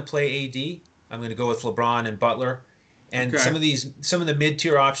not going to play AD. I'm going to go with LeBron and Butler. And some of the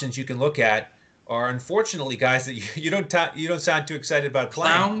mid-tier options you can look at are unfortunately guys that you don't sound too excited about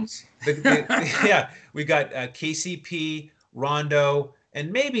playing. Clowns. Yeah, we got KCP, Rondo,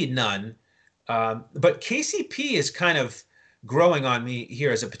 and maybe Nunn. But KCP is kind of growing on me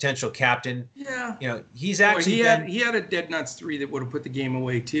here as a potential captain. Yeah. He's actually he had a dead nuts 3 that would have put the game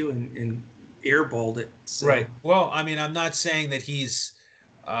away too and airballed it. So. Right. Well, I mean, I'm not saying that he's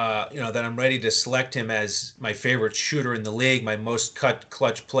that I'm ready to select him as my favorite shooter in the league, my most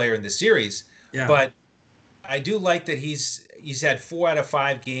clutch player in the series. Yeah. But I do like that he's had 4 out of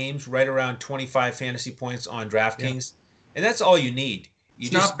 5 games, right around 25 fantasy points on DraftKings. Yeah. And that's all you need.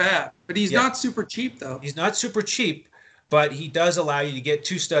 It's not bad, but he's not super cheap though. He's not super cheap, but he does allow you to get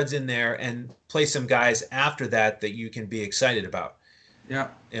 2 studs in there and play some guys after that you can be excited about. Yeah.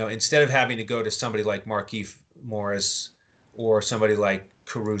 Instead of having to go to somebody like Markieff Morris or somebody like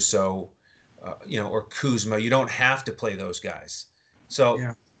Caruso, or Kuzma, you don't have to play those guys.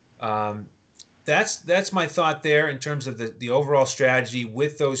 So that's my thought there in terms of the overall strategy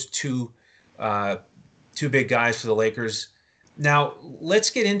with those two big guys for the Lakers. Now let's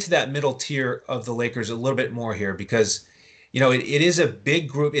get into that middle tier of the Lakers a little bit more here because, it is a big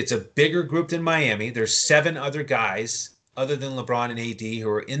group. It's a bigger group than Miami. There's 7 other guys other than LeBron and AD who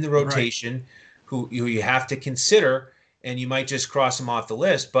are in the rotation, who you have to consider, and you might just cross them off the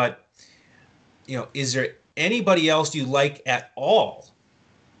list. But, is there anybody else you like at all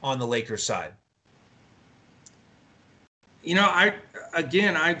on the Lakers side? I'm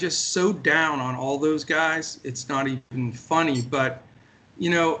just so down on all those guys. It's not even funny, but,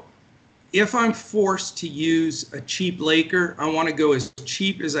 if I'm forced to use a cheap Laker, I want to go as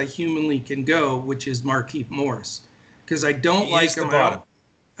cheap as I humanly can go, which is Markieff Morris. Because I don't like him.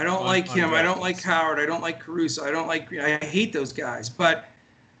 I don't like him. I don't like Howard. I don't like Caruso. I hate those guys. But,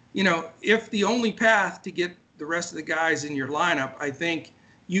 if the only path to get the rest of the guys in your lineup, I think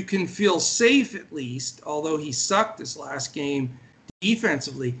you can feel safe at least, although he sucked this last game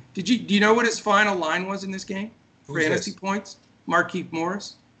defensively. Do you know what his final line was in this game? Fantasy points? Markieff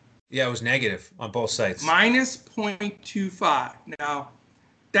Morris? Yeah, it was negative on both sides. Minus 0.25. Now,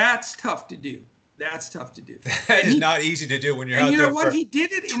 that's tough to do. That is not easy to do when you're out there. And you know what? He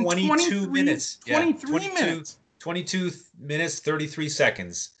did it in 22 minutes. 23 minutes. 22 minutes, 33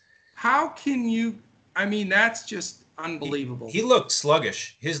 seconds. How can you? I mean, that's just unbelievable. He looked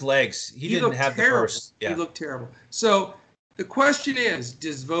sluggish. His legs. He didn't have terrible. The first. Yeah. He looked terrible. So the question is,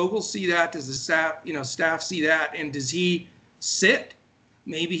 does Vogel see that? Does the staff see that? And does he sit?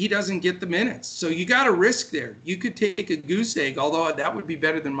 Maybe he doesn't get the minutes. So you got a risk there. You could take a goose egg, although that would be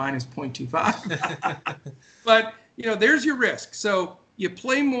better than minus 0.25. But, there's your risk. So you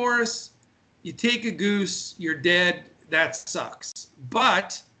play Morris, you take a goose, you're dead. That sucks.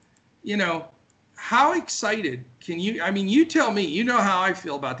 But, how excited can you? I mean, you tell me. You know how I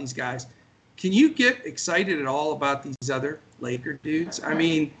feel about these guys. Can you get excited at all about these other Laker dudes? I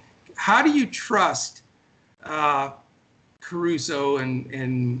mean, how do you trust Caruso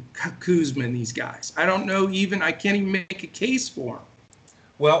and Kuzma and these guys? I don't know. I can't even make a case for them.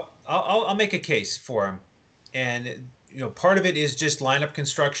 Well, I'll make a case for them, and part of it is just lineup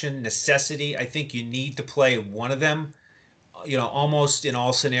construction necessity. I think you need to play one of them, almost in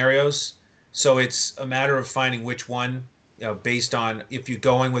all scenarios. So it's a matter of finding which one, based on if you're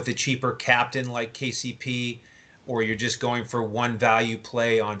going with a cheaper captain like KCP, or you're just going for one value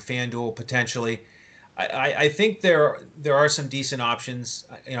play on FanDuel potentially. I think there are some decent options.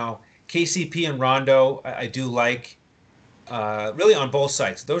 KCP and Rondo, I do like, really on both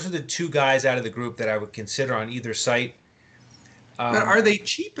sites. Those are the two guys out of the group that I would consider on either site. But are they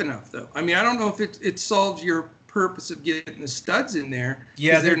cheap enough, though? I mean, I don't know if it solves your purpose of getting the studs in there.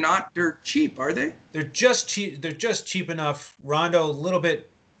 Yeah, they're cheap, are they? They're just cheap. They're just cheap enough. Rondo a little bit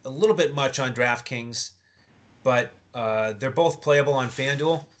much on DraftKings, but they're both playable on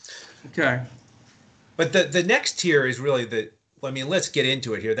FanDuel. Okay. But the next tier is really let's get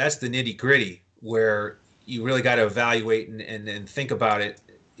into it here. That's the nitty gritty where you really got to evaluate and think about it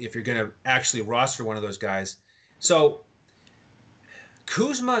if you're going to actually roster one of those guys. So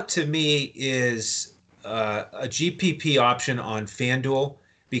Kuzma to me is a GPP option on FanDuel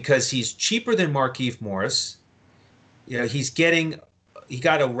because he's cheaper than Markieff Morris. He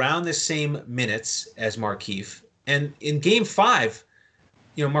got around the same minutes as Markieff. And in Game 5,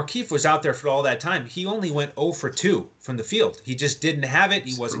 Markieff was out there for all that time. He only went 0 for 2 from the field. He just didn't have it.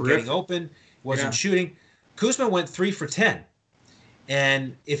 He wasn't getting open. He wasn't shooting. Kuzma went 3 for 10.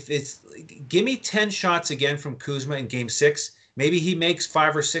 And give me 10 shots again from Kuzma in Game 6, maybe he makes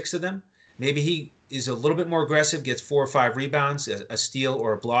 5 or 6 of them. Maybe he is a little bit more aggressive, gets 4 or 5 rebounds, a steal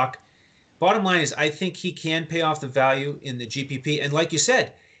or a block. Bottom line is I think he can pay off the value in the GPP. And like you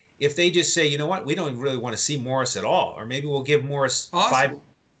said, if they just say, you know what, we don't really want to see Morris at all, or maybe we'll give Morris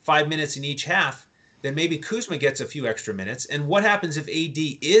 5 minutes in each half, then maybe Kuzma gets a few extra minutes. And what happens if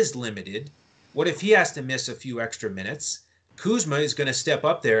AD is limited? What if he has to miss a few extra minutes? Kuzma is going to step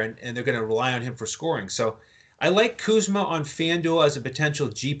up there, and they're going to rely on him for scoring. So I like Kuzma on FanDuel as a potential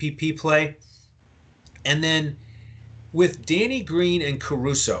GPP play. And then with Danny Green and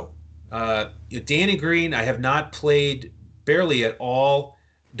Caruso, Danny Green I have not played barely at all.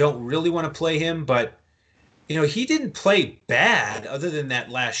 Don't really want to play him, but he didn't play bad other than that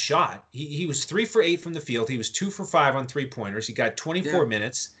last shot. He was 3 for 8 from the field. He was 2 for 5 on 3-pointers. He got 24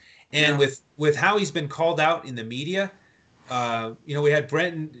 minutes. And with how he's been called out in the media, we had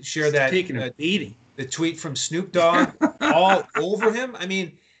Brenton share that taking a beating. The tweet from Snoop Dogg all over him. I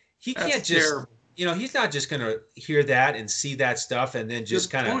mean, he That's can't just terrible. He's not just going to hear that and see that stuff and then just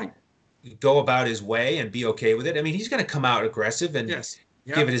kind of go about his way and be okay with it. I mean, he's going to come out aggressive and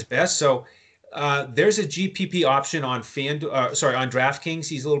give it his best. So there's a GPP option on on DraftKings.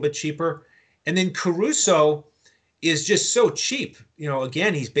 He's a little bit cheaper. And then Caruso is just so cheap.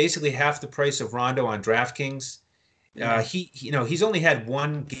 Again, he's basically half the price of Rondo on DraftKings. He's only had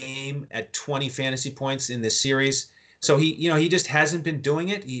one game at 20 fantasy points in this series. So he just hasn't been doing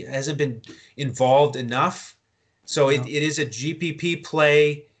it. He hasn't been involved enough. So it is a GPP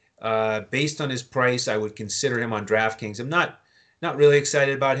play based on his price. I would consider him on DraftKings. I'm not really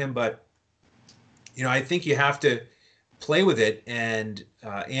excited about him, but I think you have to play with it and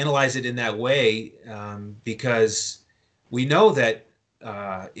analyze it in that way because we know that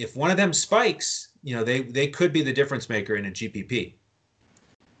if one of them spikes, they could be the difference maker in a GPP.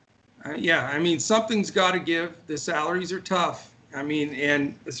 I mean, something's got to give. The salaries are tough. I mean,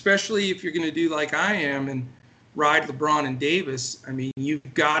 and especially if you're going to do like I am and ride LeBron and Davis, I mean,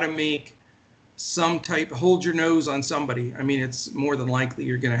 you've got to make hold your nose on somebody. I mean, it's more than likely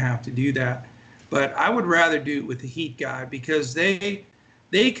you're going to have to do that. But I would rather do it with the Heat guy because they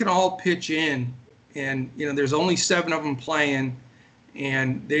can all pitch in, and there's only 7 of them playing,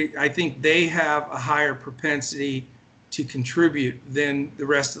 and I think they have a higher propensity to contribute than the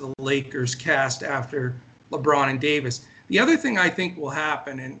rest of the Lakers cast after LeBron and Davis. The other thing I think will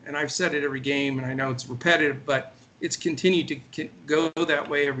happen, and I've said it every game, and I know it's repetitive, but it's continued to go that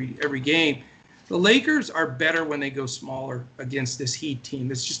way every game. The Lakers are better when they go smaller against this Heat team.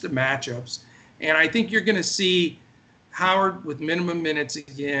 It's just the matchups. And I think you're going to see Howard with minimum minutes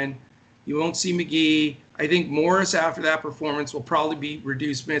again. You won't see McGee. I think Morris, after that performance, will probably be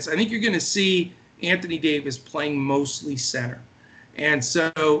reduced minutes. I think you're going to see Anthony Davis playing mostly center. And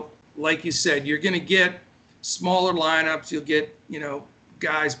so, like you said, you're going to get smaller lineups. You'll get,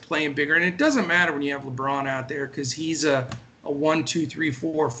 guys playing bigger. And it doesn't matter when you have LeBron out there because he's a a 1, 2, 3,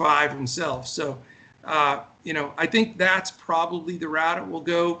 4, 5 himself. So, I think that's probably the route it will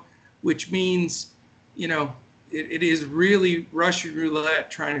go, which means, it is really Russian roulette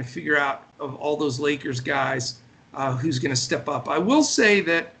trying to figure out of all those Lakers guys who's going to step up. I will say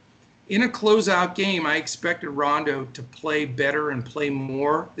that in a closeout game, I expected Rondo to play better and play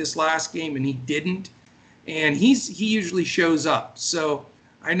more this last game, and he didn't. And he usually shows up. So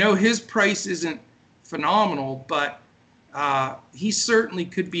I know his price isn't phenomenal, but he certainly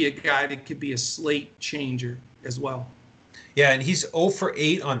could be a guy that could be a slate changer as well. Yeah, and he's 0 for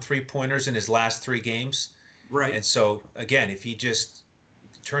 8 on three-pointers in his last 3 games. Right. And so, again, if he just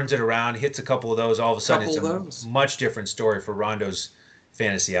turns it around, hits a couple of those, all of a sudden it's a much different story for Rondo's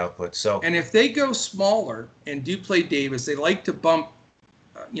fantasy output. And if they go smaller and do play Davis, they like to bump,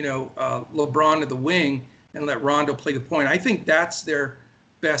 LeBron to the wing and let Rondo play the point. I think that's their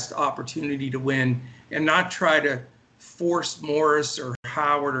best opportunity to win, and not try to force Morris or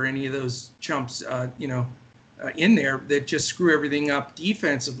Howard or any of those chumps, in there that just screw everything up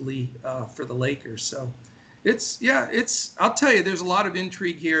defensively for the Lakers. So I'll tell you, there's a lot of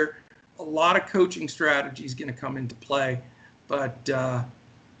intrigue here. A lot of coaching strategies going to come into play. But, I'm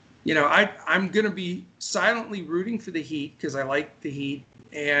going to be silently rooting for the Heat because I like the Heat,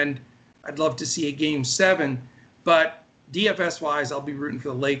 and I'd love to see a Game 7. But DFS-wise, I'll be rooting for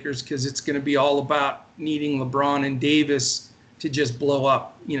the Lakers because it's going to be all about needing LeBron and Davis to just blow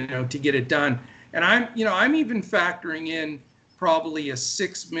up, to get it done. And I'm even factoring in probably a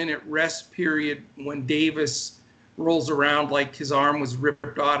 6-minute rest period when Davis rolls around like his arm was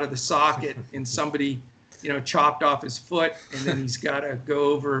ripped out of the socket and somebody, chopped off his foot, and then he's got to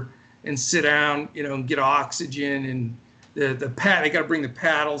go over and sit down, and get oxygen, and they got to bring the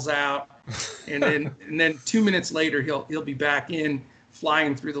paddles out, and then 2 minutes later he'll be back in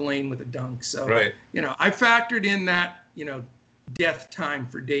flying through the lane with a dunk. So right. I factored in that death time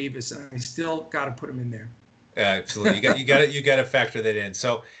for Davis, and I still got to put him in there. Absolutely, you got to factor that in.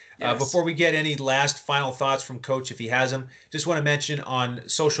 So. Yes. Before we get any last final thoughts from Coach, if he has them, just want to mention on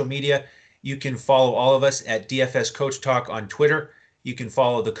social media, you can follow all of us at DFS Coach Talk on Twitter. You can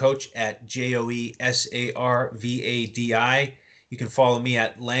follow the coach at JOESARVADI. You can follow me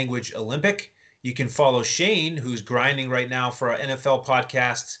at Language Olympic. You can follow Shane, who's grinding right now for our NFL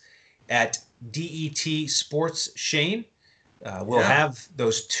podcasts, at DET Sports Shane. We'll have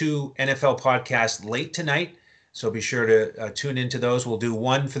those 2 NFL podcasts late tonight. So be sure to tune into those. We'll do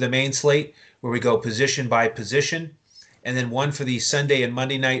one for the main slate where we go position by position, and then one for the Sunday and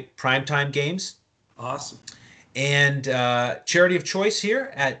Monday night primetime games. Awesome. And charity of choice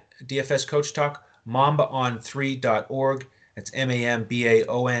here at DFS Coach Talk, mambaon3.org. That's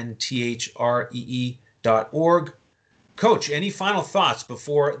MAMBAONTHREE.org. Coach, any final thoughts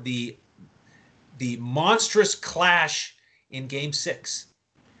before the monstrous clash in Game 6?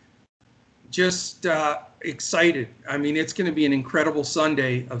 Just excited. I mean, it's going to be an incredible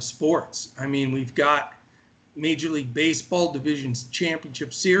Sunday of sports. I mean, we've got Major League Baseball Division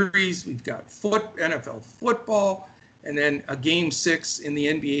Championship Series. We've got NFL football, and then a Game 6 in the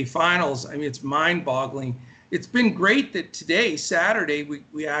NBA Finals. I mean, it's mind-boggling. It's been great that today, Saturday,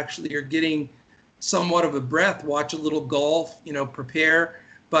 we actually are getting somewhat of a breath, watch a little golf, prepare.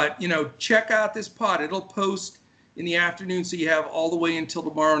 But, check out this pod. It'll post in the afternoon, so you have all the way until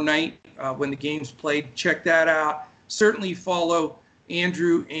tomorrow night when the game's played. Check that out. Certainly follow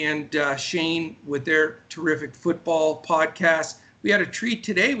Andrew and Shane with their terrific football podcast. We had a treat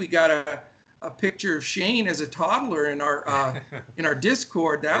today. We got a picture of Shane as a toddler in our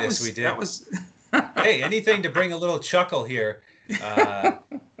Discord. We did. That was. Hey, anything to bring a little chuckle here.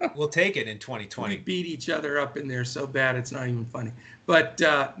 We'll take it in 2020. We beat each other up in there so bad it's not even funny. But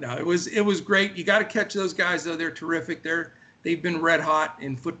no, it was great. You got to catch those guys though. They're terrific. They've been red hot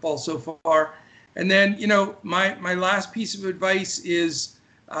in football so far. And then my last piece of advice is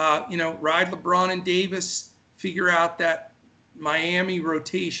ride LeBron and Davis. Figure out that Miami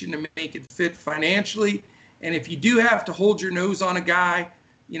rotation to make it fit financially. And if you do have to hold your nose on a guy,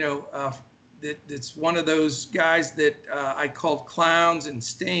 that's one of those guys that I called clowns and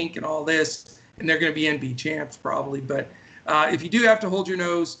stink and all this, and they're going to be NBA champs probably. But if you do have to hold your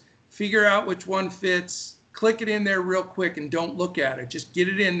nose, figure out which one fits, click it in there real quick, and don't look at it. Just get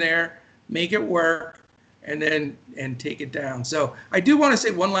it in there, make it work, and take it down. So I do want to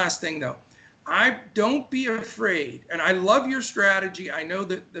say one last thing though. Don't be afraid, and I love your strategy. I know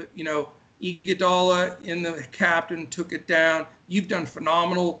that Iguodala in the captain took it down. You've done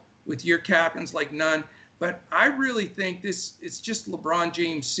phenomenal with your captains like none. But I really think it's just LeBron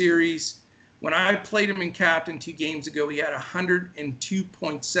James series. When I played him in captain 2 games ago, he had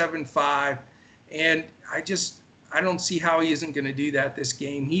 102.75. And I don't see how he isn't going to do that this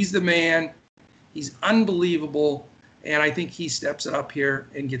game. He's the man. He's unbelievable. And I think he steps it up here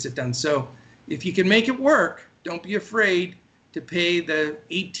and gets it done. So if you can make it work, don't be afraid to pay the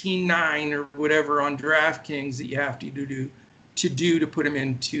 $18.9 or whatever on DraftKings that you have to do to put him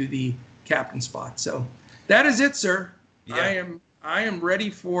into the captain spot. So that is it, sir. Yeah. I am ready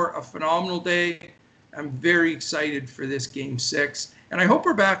for a phenomenal day. I'm very excited for this Game 6. And I hope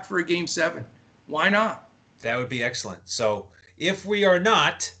we're back for a Game 7. Why not? That would be excellent. So if we are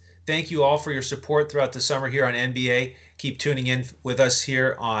not, thank you all for your support throughout the summer here on NBA. Keep tuning in with us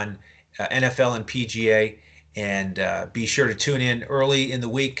here on NFL and PGA. And be sure to tune in early in the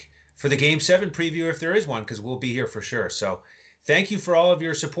week for the Game 7 preview if there is one, because we'll be here for sure. So thank you for all of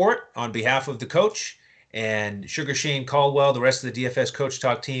your support on behalf of the coach and Sugar Shane Caldwell, the rest of the DFS Coach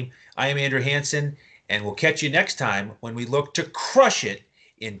Talk team. I am Andrew Hansen, and we'll catch you next time when we look to crush it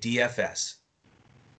in DFS.